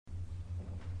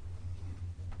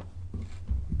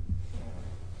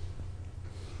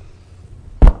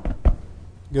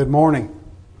Good morning.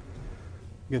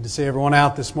 Good to see everyone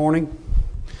out this morning.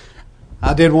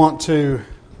 I did want to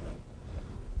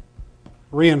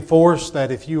reinforce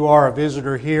that if you are a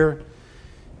visitor here,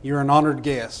 you're an honored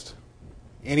guest.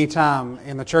 Anytime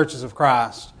in the churches of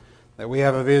Christ that we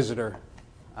have a visitor,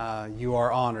 you are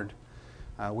honored.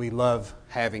 We love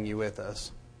having you with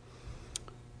us.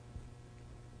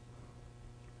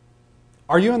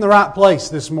 Are you in the right place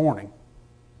this morning?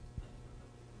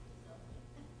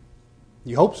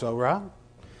 You hope so, right?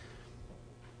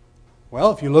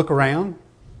 Well, if you look around,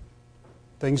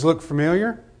 things look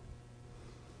familiar.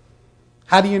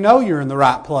 How do you know you're in the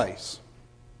right place?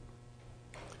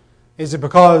 Is it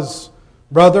because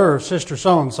brother or sister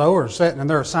so-and-so are sitting in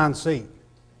their assigned seat?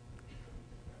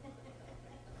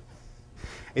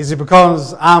 Is it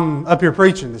because I'm up here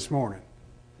preaching this morning?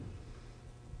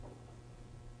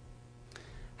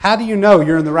 How do you know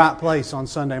you're in the right place on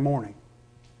Sunday morning?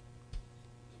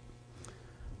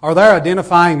 Are there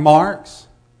identifying marks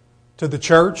to the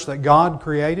church that God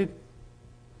created?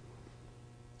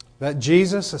 That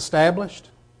Jesus established?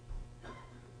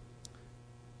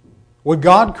 Would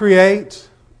God create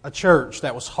a church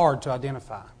that was hard to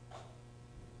identify?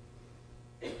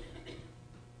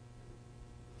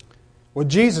 Would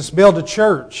Jesus build a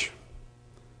church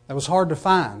that was hard to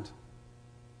find?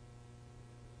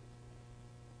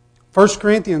 1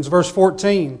 Corinthians verse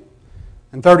 14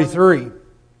 and 33,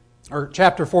 or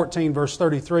chapter 14 verse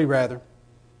 33 rather.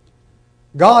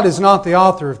 God is not the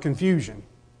author of confusion.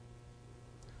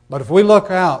 But if we look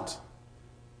out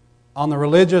on the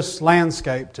religious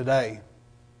landscape today,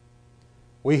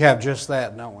 we have just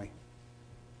that, don't we?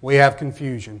 We have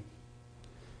confusion.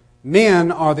 Men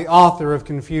are the author of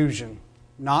confusion,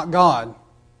 not God.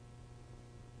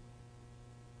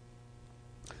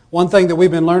 One thing that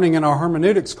we've been learning in our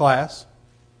hermeneutics class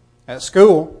at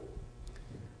school,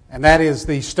 and that is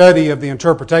the study of the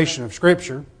interpretation of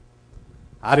Scripture.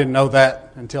 I didn't know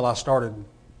that until I started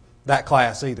that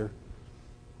class either.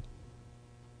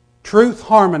 Truth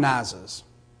harmonizes.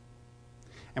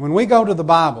 And when we go to the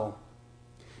Bible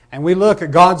and we look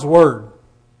at God's Word,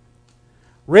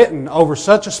 written over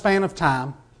such a span of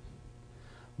time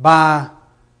by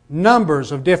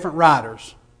numbers of different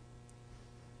writers,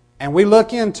 and we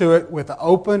look into it with an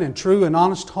open and true and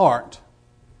honest heart,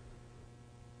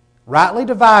 rightly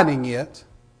dividing it,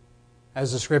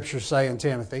 as the Scriptures say in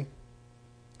Timothy,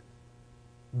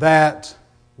 that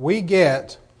we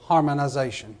get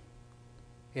harmonization.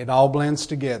 It all blends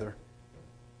together.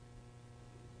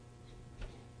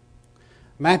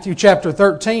 Matthew chapter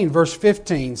 13, verse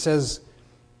 15 says,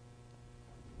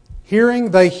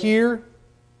 "Hearing they hear,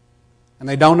 and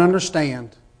they don't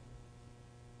understand."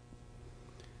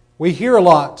 We hear a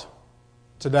lot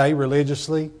today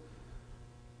religiously,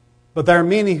 but there are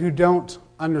many who don't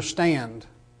understand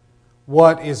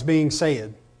what is being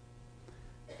said.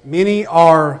 Many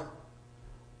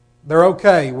they're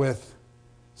okay with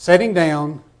sitting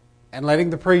down and letting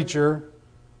the preacher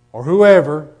or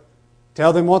whoever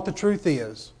tell them what the truth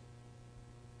is,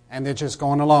 and they're just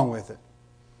going along with it.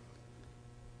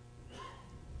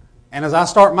 And as I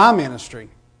start my ministry,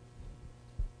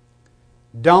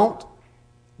 don't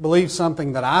believe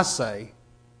something that I say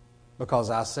because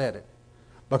I said it.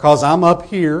 Because I'm up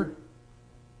here,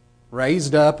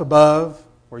 raised up above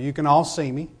where you can all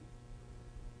see me.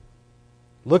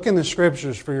 Look in the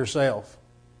Scriptures for yourself.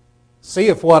 See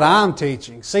if what I'm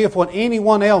teaching, see if what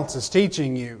anyone else is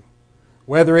teaching you,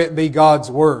 whether it be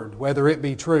God's Word, whether it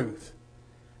be truth.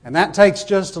 And that takes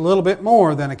just a little bit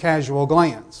more than a casual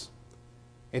glance.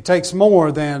 It takes more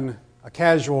than a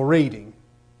casual reading.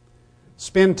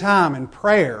 Spend time in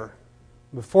prayer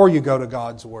before you go to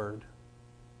God's Word.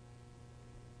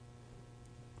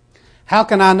 How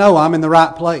can I know I'm in the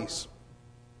right place?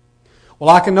 Well,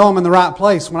 I can know I'm in the right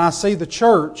place when I see the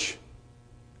church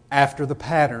after the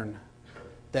pattern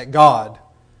that God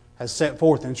has set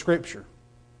forth in Scripture.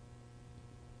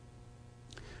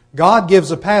 God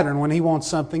gives a pattern when He wants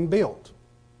something built.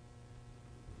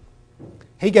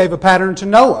 He gave a pattern to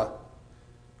Noah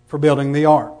for building the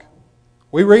ark.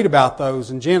 We read about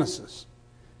those in Genesis.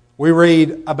 We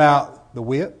read about the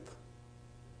width,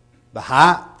 the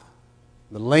height,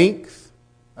 the length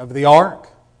of the ark.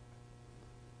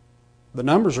 The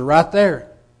numbers are right there.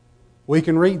 We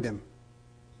can read them.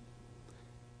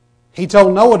 He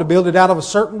told Noah to build it out of a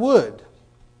certain wood,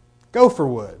 gopher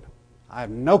wood. I have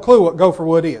no clue what gopher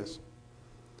wood is,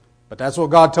 but that's what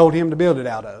God told him to build it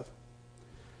out of.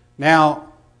 Now,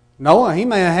 Noah, he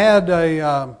may have had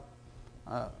a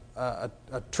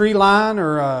tree line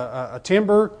or a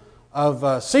timber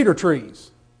of cedar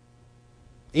trees,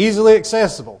 easily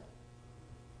accessible.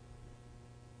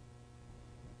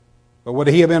 But would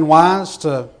he have been wise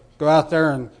to go out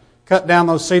there and cut down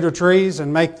those cedar trees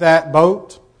and make that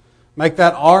boat, make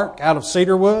that ark out of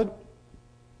cedar wood?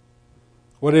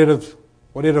 Would it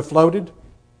have floated?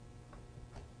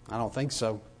 I don't think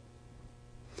so.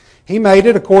 He made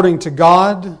it according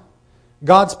to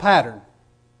God's pattern.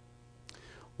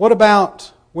 What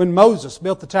about when Moses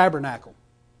built the tabernacle?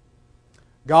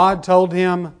 God told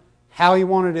him how He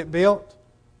wanted it built,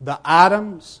 the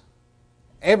items,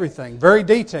 everything, very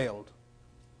detailed.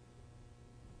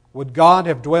 Would God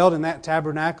have dwelled in that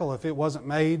tabernacle if it wasn't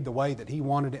made the way that He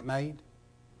wanted it made?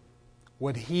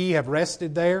 Would He have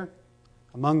rested there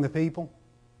among the people?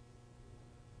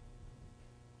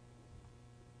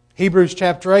 Hebrews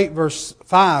chapter 8 verse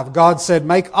 5, God said,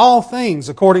 "Make all things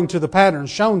according to the pattern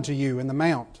shown to you in the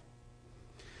mount."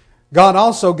 God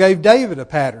also gave David a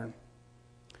pattern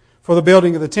for the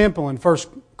building of the temple in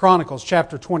 1 Chronicles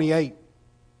chapter 28.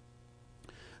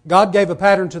 God gave a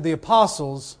pattern to the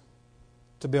apostles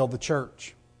to build the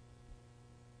church.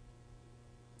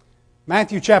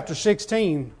 Matthew chapter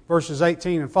 16, verses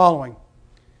 18 and following.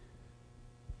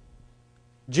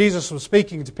 Jesus was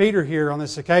speaking to Peter here on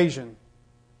this occasion.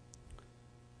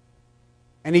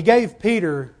 And He gave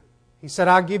Peter, He said,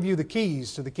 "I'll give you the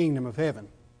keys to the kingdom of heaven."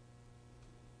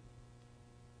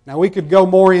 Now we could go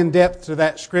more in depth to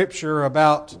that scripture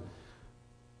about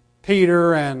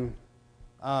Peter and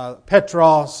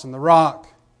Petros and the rock.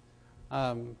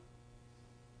 But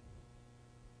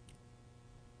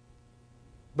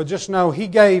just know He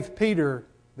gave Peter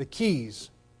the keys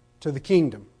to the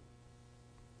kingdom.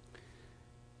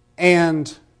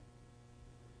 And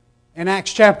in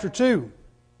Acts chapter 2,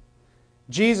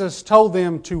 Jesus told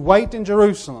them to wait in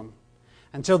Jerusalem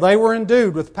until they were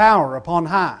endued with power upon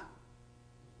high.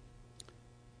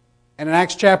 And in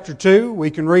Acts chapter 2, we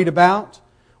can read about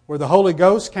where the Holy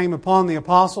Ghost came upon the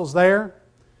apostles there,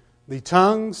 the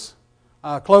tongues,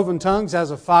 cloven tongues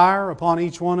as a fire upon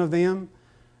each one of them,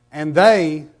 and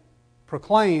they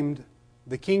proclaimed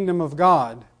the kingdom of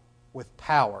God with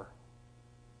power.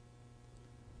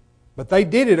 But they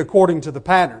did it according to the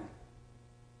pattern.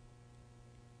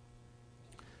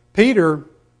 Peter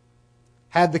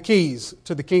had the keys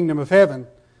to the kingdom of heaven.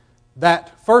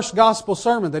 That first gospel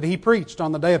sermon that he preached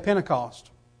on the day of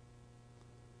Pentecost.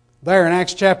 There in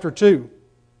Acts chapter 2.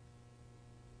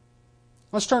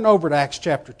 Let's turn over to Acts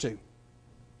chapter 2.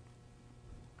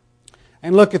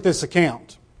 And look at this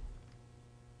account.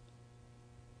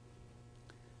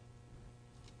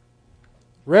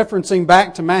 Referencing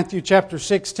back to Matthew chapter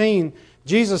 16,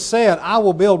 Jesus said, "I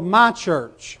will build my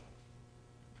church,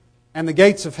 and the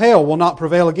gates of hell will not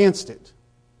prevail against it."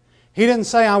 He didn't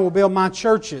say, "I will build my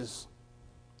churches."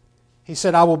 He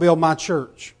said, "I will build my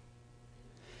church."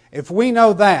 If we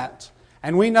know that,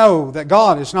 and we know that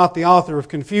God is not the author of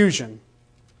confusion,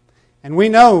 and we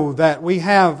know that we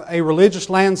have a religious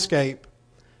landscape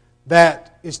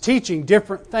that is teaching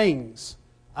different things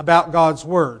about God's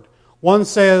Word. One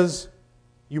says,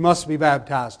 you must be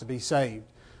baptized to be saved.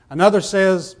 Another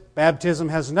says, baptism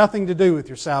has nothing to do with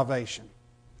your salvation.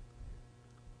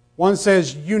 One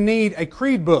says, you need a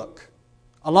creed book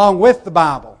along with the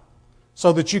Bible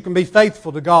so that you can be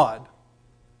faithful to God.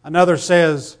 Another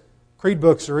says, creed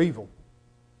books are evil.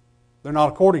 They're not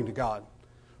according to God.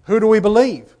 Who do we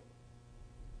believe?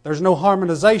 There's no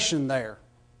harmonization there.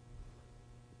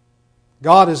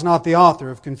 God is not the author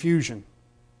of confusion.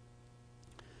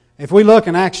 If we look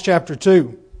in Acts chapter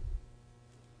 2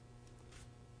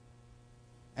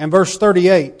 and verse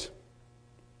 38,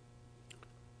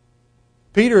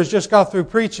 Peter has just got through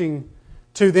preaching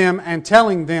to them and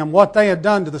telling them what they had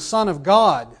done to the Son of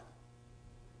God.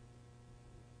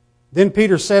 Then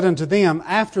Peter said unto them,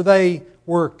 after they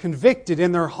were convicted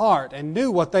in their heart and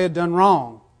knew what they had done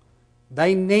wrong,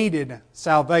 they needed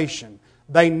salvation.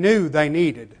 They knew they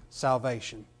needed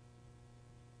salvation.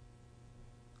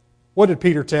 What did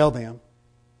Peter tell them?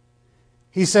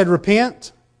 He said,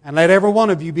 repent and let every one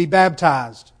of you be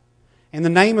baptized in the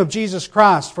name of Jesus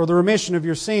Christ for the remission of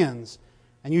your sins,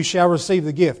 and you shall receive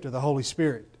the gift of the Holy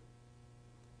Spirit.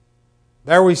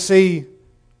 There we see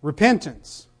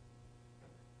repentance,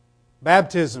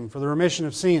 baptism for the remission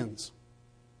of sins.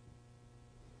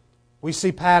 We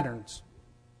see patterns.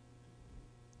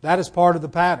 That is part of the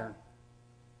pattern.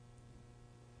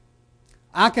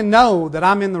 I can know that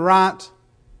I'm in the right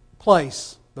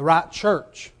place, the right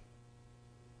church,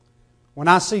 when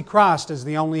I see Christ as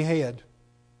the only head.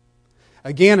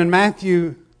 Again, in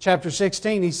Matthew chapter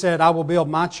 16, He said, I will build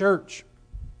my church.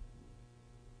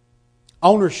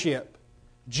 Ownership.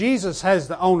 Jesus has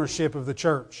the ownership of the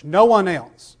church. No one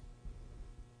else.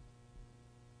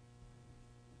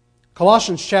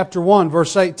 Colossians chapter 1,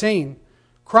 verse 18.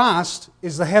 Christ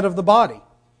is the head of the body,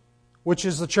 which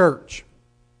is the church.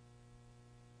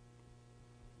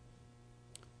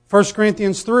 1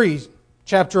 Corinthians 3,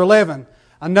 chapter 11.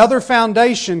 Another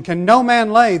foundation can no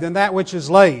man lay than that which is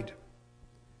laid,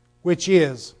 which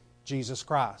is Jesus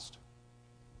Christ.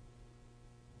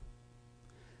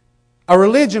 A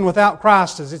religion without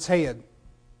Christ as its head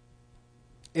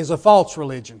is a false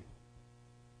religion.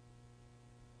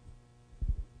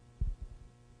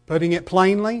 Putting it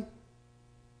plainly,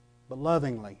 but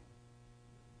lovingly.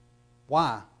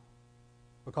 Why?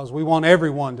 Because we want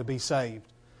everyone to be saved.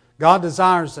 God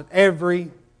desires that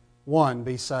everyone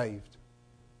be saved.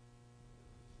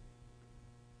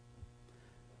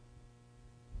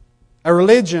 A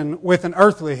religion with an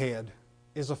earthly head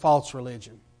is a false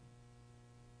religion.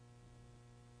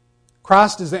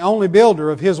 Christ is the only builder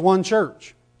of His one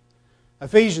church.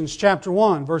 Ephesians chapter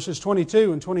 1, verses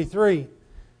 22 and 23.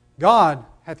 God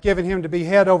hath given Him to be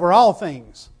head over all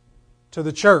things to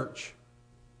the church,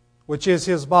 which is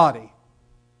His body,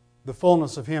 the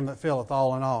fullness of Him that filleth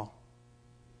all in all.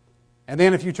 And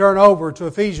then if you turn over to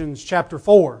Ephesians chapter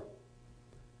 4,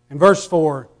 in verse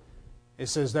 4, it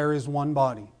says there is one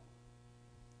body.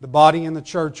 The body and the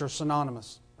church are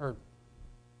synonymous, or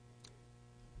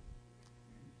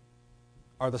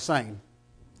are the same.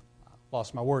 I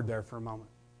lost my word there for a moment.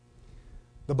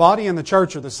 The body and the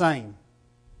church are the same.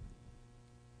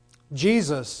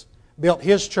 Jesus built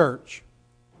His church,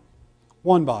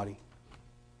 one body.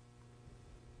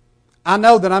 I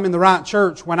know that I'm in the right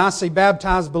church when I see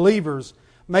baptized believers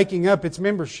making up its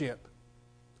membership.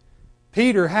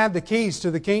 Peter had the keys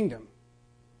to the kingdom.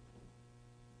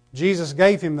 Jesus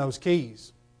gave him those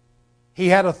keys. He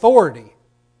had authority.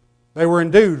 They were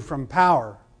endued from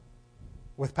power,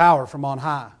 with power from on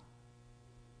high.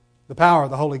 The power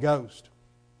of the Holy Ghost.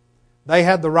 They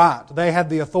had the right, they had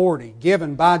the authority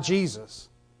given by Jesus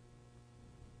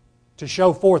to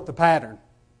show forth the pattern.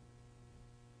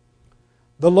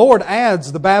 The Lord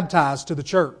adds the baptized to the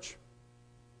church.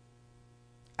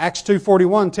 Acts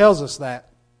 2:41 tells us that.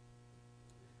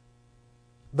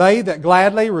 They that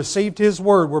gladly received His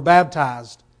word were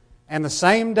baptized, and the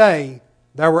same day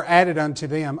there were added unto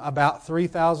them about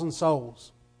 3,000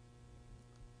 souls.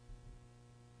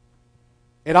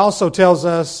 It also tells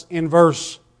us in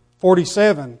verse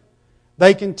 47,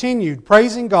 they continued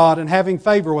praising God and having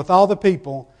favor with all the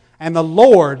people, and the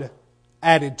Lord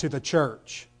added to the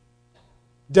church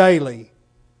daily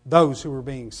those who were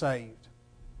being saved.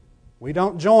 We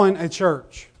don't join a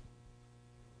church.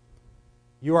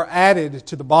 You are added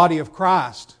to the body of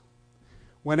Christ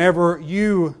whenever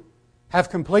you have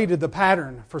completed the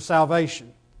pattern for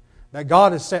salvation that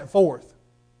God has set forth.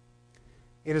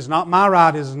 It is not my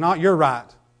right, it is not your right,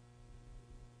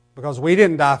 because we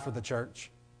didn't die for the church.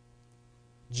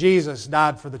 Jesus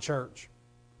died for the church.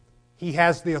 He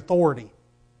has the authority.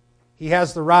 He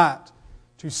has the right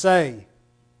to say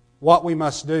what we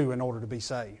must do in order to be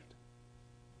saved.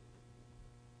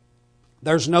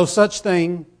 There's no such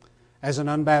thing as an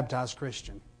unbaptized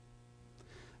Christian.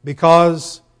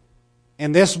 Because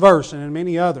in this verse and in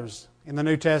many others in the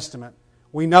New Testament,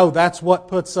 we know that's what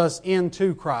puts us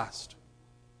into Christ.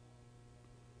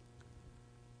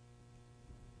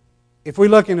 If we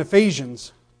look in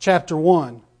Ephesians chapter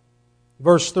 1,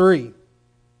 verse 3,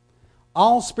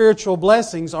 all spiritual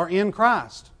blessings are in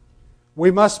Christ.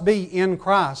 We must be in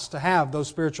Christ to have those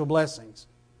spiritual blessings.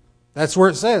 That's where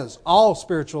it says, all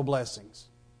spiritual blessings.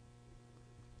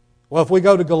 Well, if we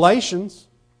go to Galatians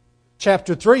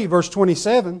chapter 3, verse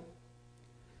 27,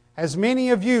 as many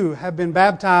of you have been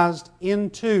baptized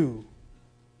into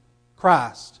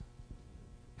Christ,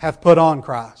 have put on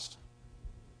Christ.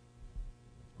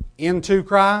 Into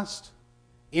Christ,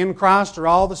 in Christ are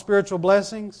all the spiritual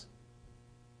blessings.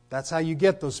 That's how you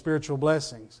get those spiritual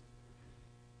blessings.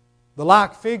 The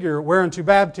like figure whereunto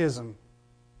baptism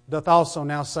doth also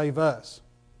now save us.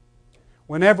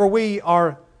 Whenever we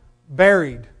are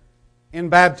buried in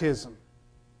baptism,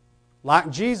 like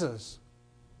Jesus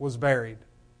was buried,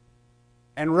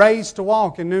 and raised to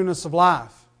walk in newness of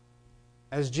life,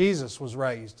 as Jesus was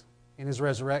raised in His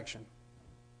resurrection.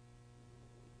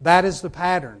 That is the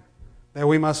pattern that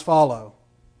we must follow.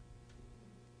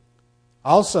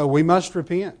 Also, we must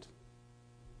repent.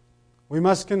 We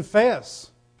must confess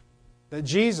that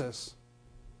Jesus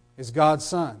is God's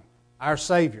Son, our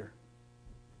Savior.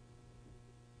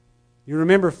 You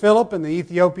remember Philip and the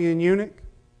Ethiopian eunuch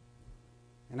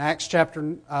in Acts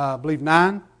chapter, I believe,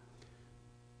 9?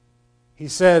 He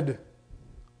said,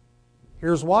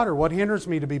 here's water. What hinders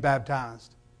me to be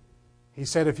baptized? He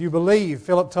said, if you believe,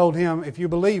 Philip told him, if you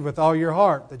believe with all your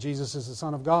heart that Jesus is the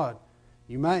Son of God,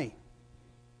 you may.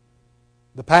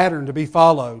 The pattern to be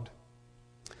followed.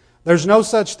 There's no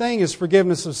such thing as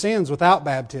forgiveness of sins without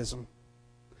baptism.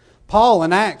 Paul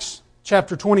in Acts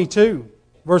chapter 22,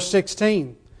 verse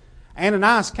 16,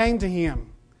 Ananias came to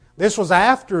him. This was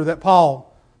after that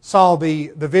Paul saw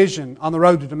the vision on the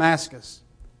road to Damascus.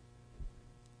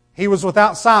 He was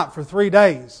without sight for 3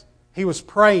 days. He was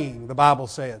praying, the Bible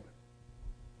said.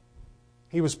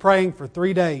 He was praying for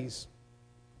 3 days.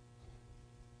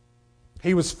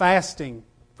 He was fasting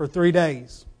for 3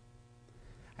 days.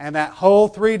 And that whole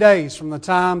 3 days from the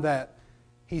time that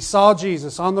he saw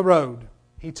Jesus on the road,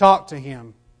 he talked to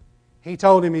him. He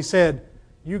told him, he said,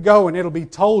 you go and it'll be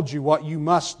told you what you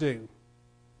must do.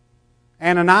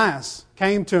 Ananias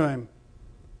came to him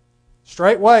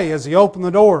straightway as he opened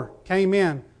the door, came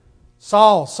in.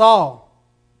 Saul, Saul,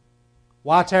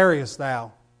 why tarriest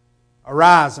thou?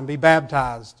 Arise and be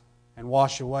baptized and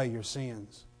wash away your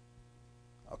sins,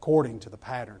 according to the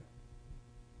pattern.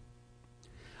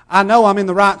 I know I'm in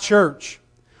the right church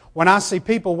when I see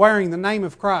people wearing the name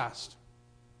of Christ,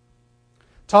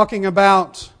 talking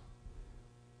about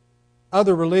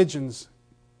other religions.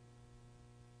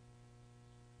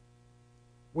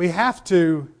 We have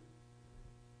to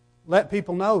let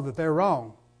people know that they're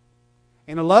wrong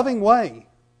in a loving way,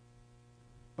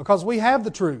 because we have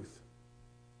the truth.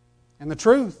 And the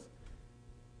truth,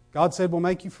 God said, will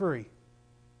make you free.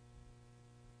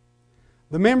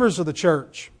 The members of the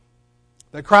church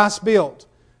that Christ built,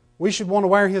 we should want to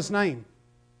wear His name.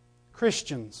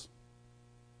 Christians.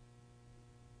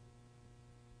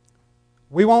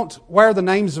 We won't wear the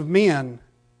names of men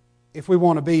if we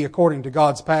want to be according to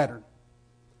God's pattern,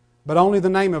 but only the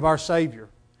name of our Savior.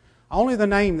 Only the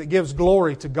name that gives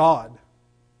glory to God.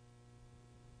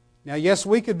 Now, yes,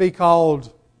 we could be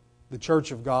called the Church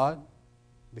of God,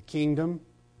 the Kingdom.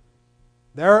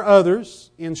 There are others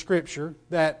in Scripture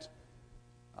that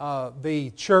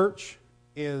the church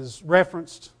is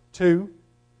referenced to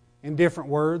in different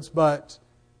words, but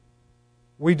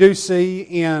we do see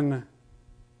in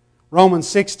Romans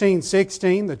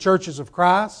 16:16, the churches of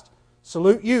Christ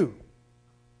salute you.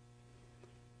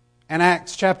 And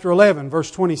Acts chapter 11,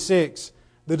 verse 26,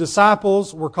 the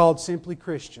disciples were called simply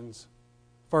Christians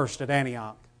first at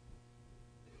Antioch.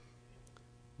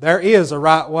 There is a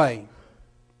right way.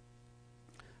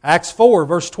 Acts 4,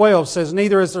 verse 12 says,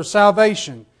 neither is there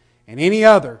salvation in any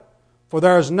other, for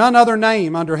there is none other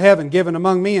name under heaven given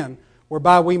among men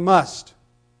whereby we must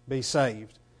be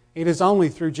saved. It is only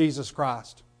through Jesus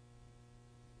Christ.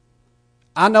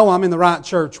 I know I'm in the right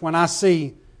church when I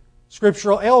see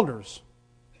scriptural elders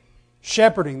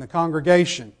shepherding the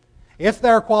congregation. If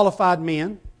they're qualified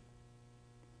men,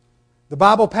 the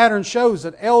Bible pattern shows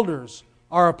that elders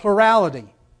are a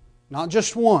plurality, not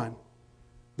just one.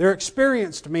 They're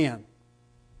experienced men.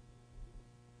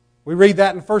 We read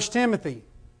that in 1 Timothy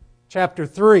chapter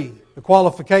 3, the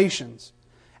qualifications.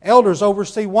 Elders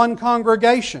oversee one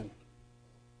congregation,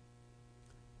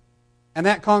 and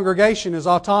that congregation is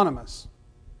autonomous.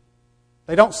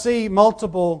 They don't see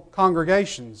multiple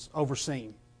congregations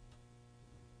overseen.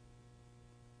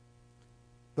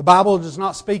 The Bible does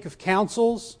not speak of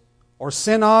councils or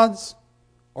synods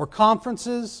or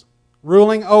conferences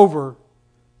ruling over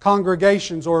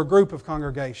congregations or a group of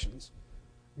congregations.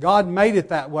 God made it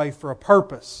that way for a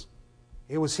purpose.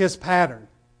 It was His pattern.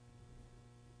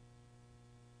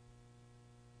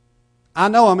 I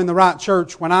know I'm in the right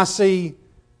church when I see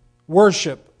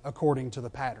worship according to the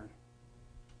pattern.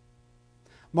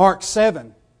 Mark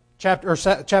 7, chapter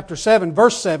 7,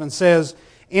 verse 7 says,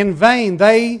 in vain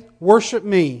they worship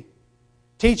me,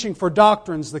 teaching for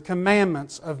doctrines the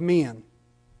commandments of men.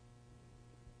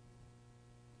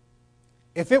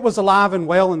 If it was alive and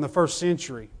well in the first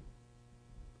century,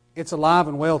 it's alive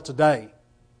and well today.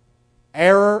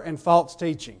 Error and false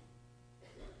teaching.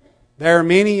 There are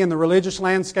many in the religious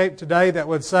landscape today that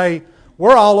would say,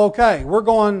 we're all okay. We're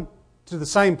going to the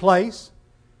same place.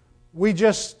 We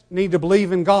just need to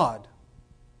believe in God.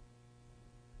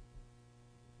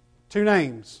 2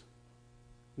 names,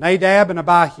 Nadab and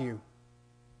Abihu.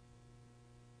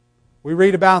 We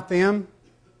read about them.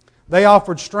 They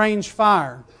offered strange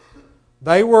fire.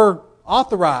 They were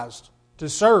authorized to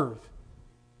serve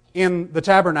in the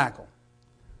tabernacle.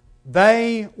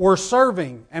 They were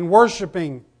serving and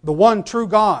worshiping the one true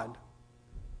God,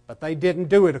 but they didn't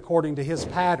do it according to His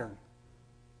pattern.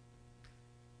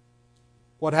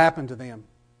 What happened to them?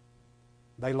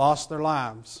 They lost their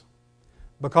lives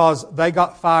because they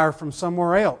got fire from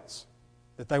somewhere else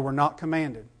that they were not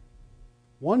commanded.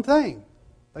 One thing.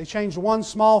 They changed one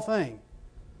small thing.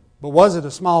 But was it a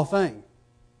small thing?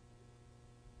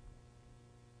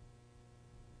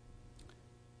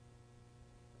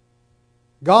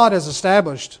 God has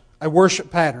established a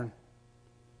worship pattern.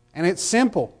 And it's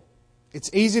simple. It's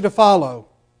easy to follow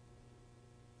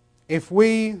if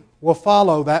we will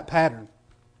follow that pattern.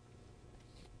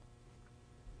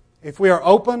 If we are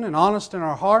open and honest in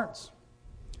our hearts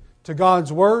to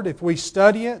God's Word, if we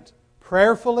study it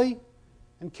prayerfully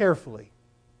and carefully,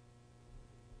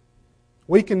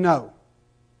 we can know.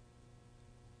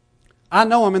 I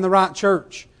know I'm in the right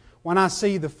church when I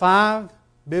see the 5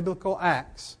 biblical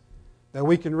acts that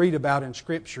we can read about in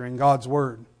Scripture in God's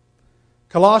Word.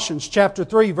 Colossians chapter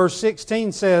 3 verse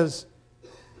 16 says,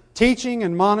 teaching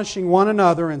and admonishing one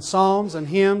another in psalms and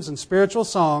hymns and spiritual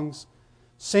songs,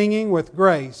 singing with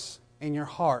grace in your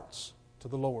hearts to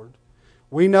the Lord.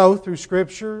 We know through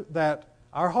Scripture that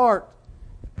our heart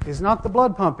is not the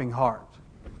blood-pumping heart.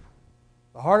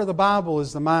 The heart of the Bible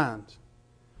is the mind.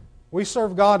 We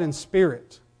serve God in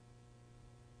spirit.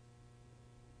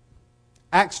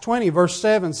 Acts 20 verse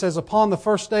 7 says, upon the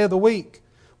first day of the week,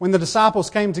 when the disciples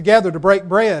came together to break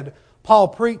bread, Paul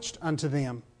preached unto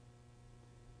them.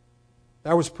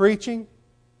 There was preaching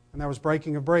and there was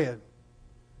breaking of bread.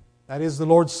 That is the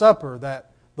Lord's Supper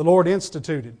that the Lord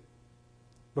instituted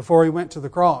before He went to the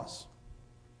cross.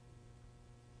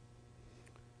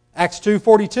 Acts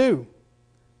 2:42.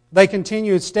 They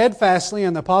continued steadfastly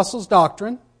in the apostles'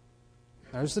 doctrine,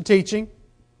 there's the teaching,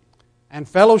 and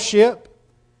fellowship,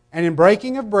 and in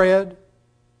breaking of bread,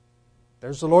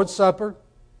 there's the Lord's Supper,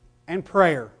 and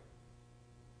prayer.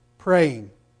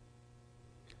 Praying.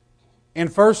 In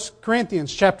 1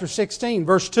 Corinthians chapter 16,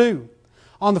 verse 2,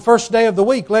 on the first day of the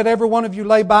week, let every one of you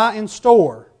lay by in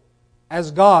store,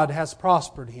 as God has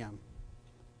prospered him.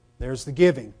 There's the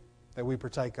giving that we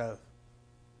partake of.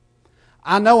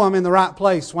 I know I'm in the right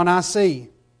place when I see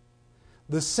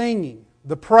the singing,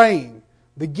 the praying,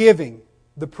 the giving,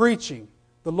 the preaching,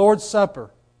 the Lord's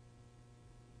Supper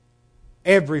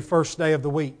every first day of the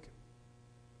week.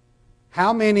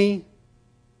 How many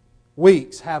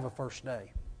weeks have a first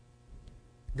day?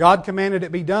 God commanded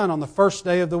it be done on the first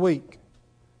day of the week.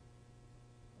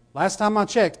 Last time I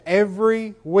checked,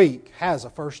 every week has a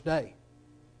first day.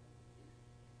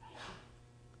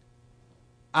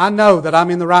 I know that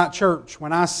I'm in the right church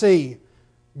when I see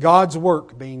God's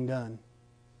work being done.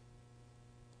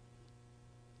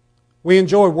 We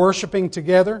enjoy worshiping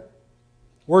together,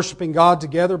 worshiping God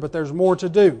together, but there's more to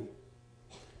do.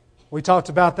 We talked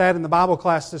about that in the Bible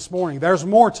class this morning. There's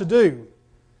more to do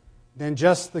than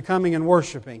just the coming and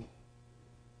worshiping.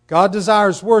 God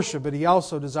desires worship, but He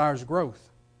also desires growth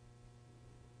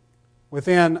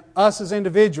within us as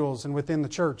individuals and within the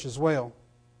church as well.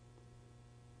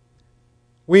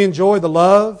 We enjoy the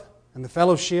love and the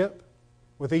fellowship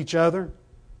with each other.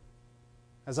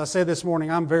 As I said this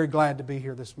morning, I'm very glad to be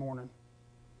here this morning.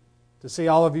 To see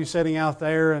all of you sitting out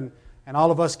there and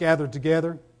all of us gathered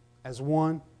together as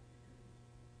one,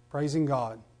 praising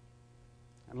God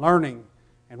and learning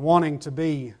and wanting to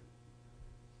be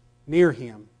near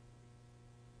Him.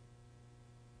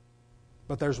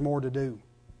 But there's more to do.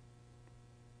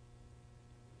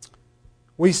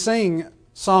 We sing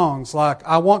songs like,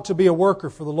 I want to be a worker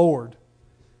for the Lord.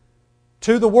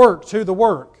 To the work, to the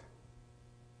work.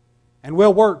 And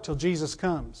we'll work till Jesus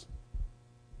comes.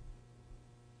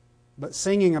 But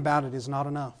singing about it is not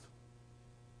enough.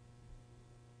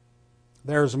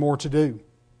 There's more to do.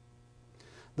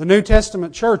 The New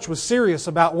Testament church was serious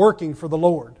about working for the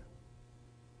Lord.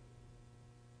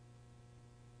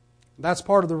 That's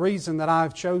part of the reason that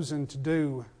I've chosen to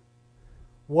do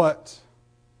what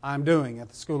I'm doing at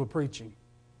the School of Preaching.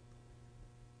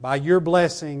 By your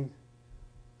blessing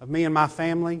of me and my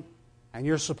family and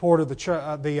your support of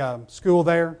the school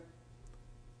there,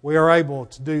 we are able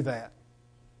to do that.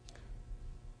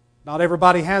 Not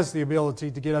everybody has the ability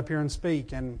to get up here and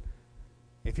speak, and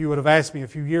if you would have asked me a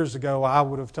few years ago, I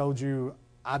would have told you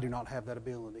I do not have that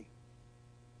ability.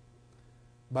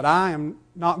 But I am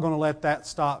not going to let that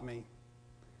stop me.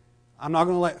 I'm not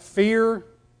going to let fear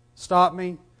stop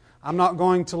me. I'm not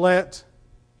going to let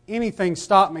anything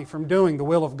stop me from doing the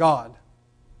will of God.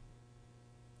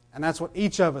 And that's what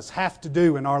each of us have to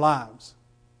do in our lives.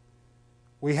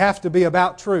 We have to be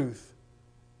about truth,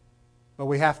 but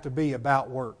we have to be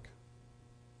about work.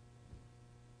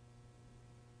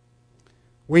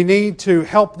 We need to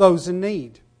help those in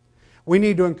need. We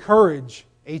need to encourage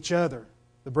each other,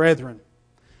 the brethren.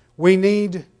 We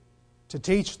need to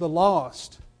teach the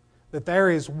lost that there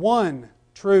is one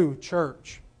true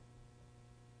church.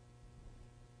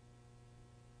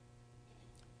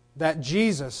 That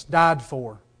Jesus died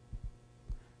for.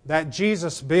 That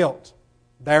Jesus built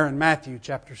there in Matthew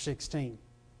chapter 16.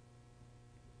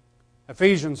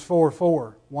 Ephesians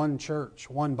 4:4, one church,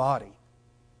 one body.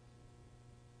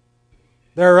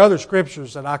 There are other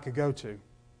scriptures that I could go to.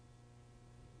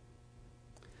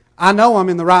 I know I'm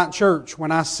in the right church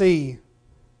when I see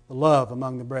the love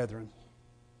among the brethren.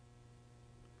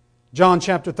 John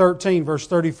chapter 13, verse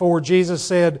 34, Jesus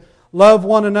said, "Love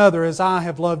one another as I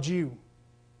have loved you.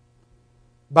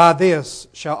 By this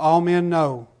shall all men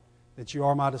know that you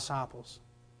are my disciples."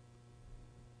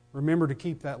 Remember to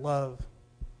keep that love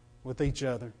with each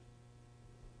other.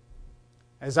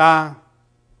 As I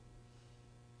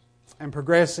am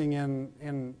progressing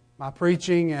in my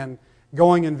preaching and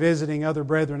going and visiting other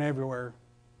brethren everywhere,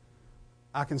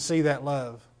 I can see that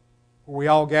love. Where we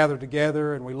all gather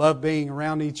together and we love being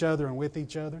around each other and with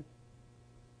each other.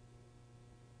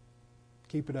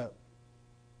 Keep it up.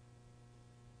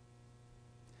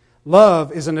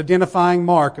 Love is an identifying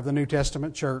mark of the New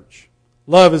Testament church.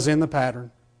 Love is in the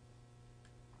pattern.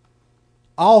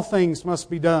 All things must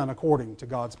be done according to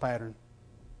God's pattern.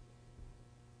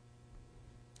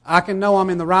 I can know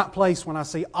I'm in the right place when I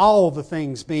see all the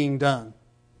things being done.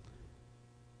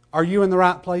 Are you in the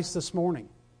right place this morning?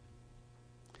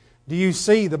 Do you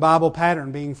see the Bible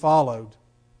pattern being followed?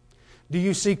 Do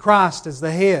you see Christ as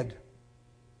the head?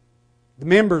 The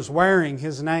members wearing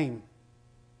His name?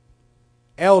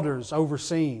 Elders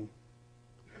overseeing?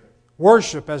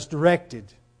 Worship as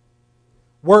directed?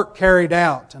 Work carried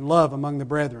out and love among the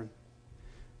brethren?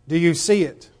 Do you see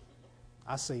it?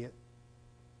 I see it.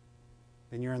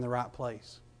 Then you're in the right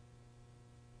place.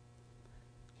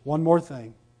 One more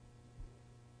thing.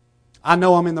 I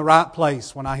know I'm in the right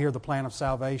place when I hear the plan of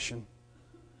salvation.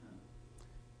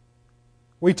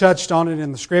 We touched on it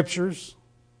in the Scriptures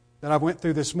that I went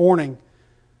through this morning.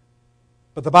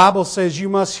 But the Bible says you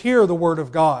must hear the Word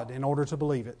of God in order to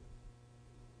believe it.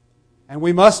 And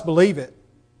we must believe it.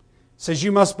 It says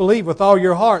you must believe with all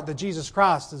your heart that Jesus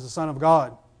Christ is the Son of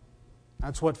God.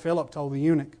 That's what Philip told the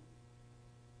eunuch.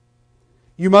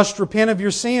 You must repent of your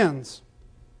sins.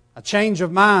 A change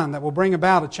of mind that will bring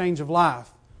about a change of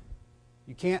life.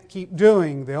 You can't keep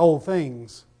doing the old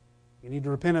things. You need to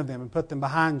repent of them and put them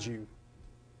behind you.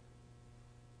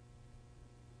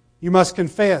 You must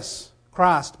confess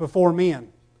Christ before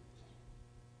men.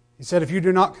 He said, if you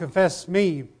do not confess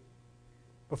me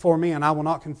before men, I will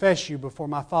not confess you before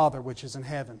my Father which is in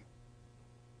heaven.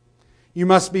 You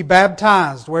must be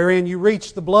baptized, wherein you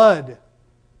reach the blood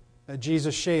that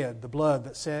Jesus shed, the blood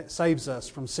that saves us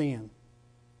from sin.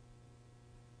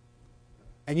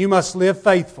 And you must live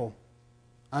faithful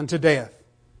unto death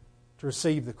to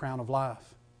receive the crown of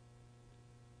life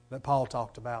that Paul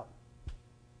talked about.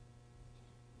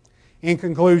 In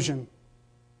conclusion,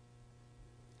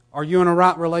 are you in a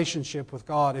right relationship with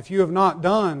God? If you have not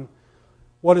done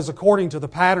what is according to the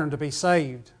pattern to be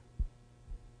saved,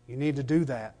 you need to do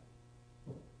that.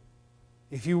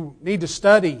 If you need to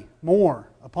study more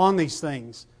upon these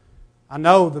things, I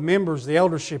know the members, the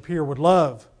eldership here would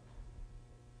love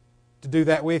to do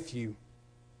that with you.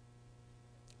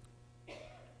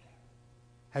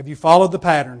 Have you followed the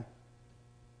pattern?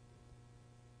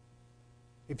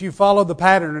 If you followed the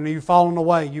pattern and you've fallen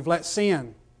away, you've let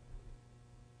sin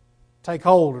take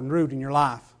hold and root in your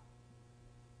life,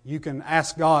 you can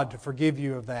ask God to forgive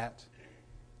you of that.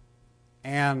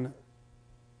 And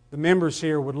the members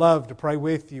here would love to pray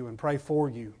with you and pray for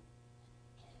you.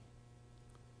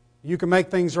 You can make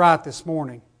things right this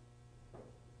morning.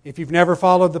 If you've never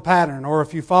followed the pattern, or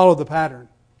if you followed the pattern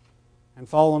and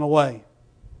fallen away,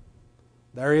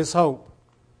 there is hope.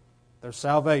 There's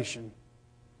salvation.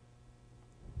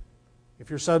 If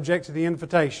you're subject to the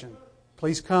invitation,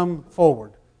 please come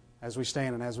forward as we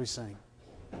stand and as we sing.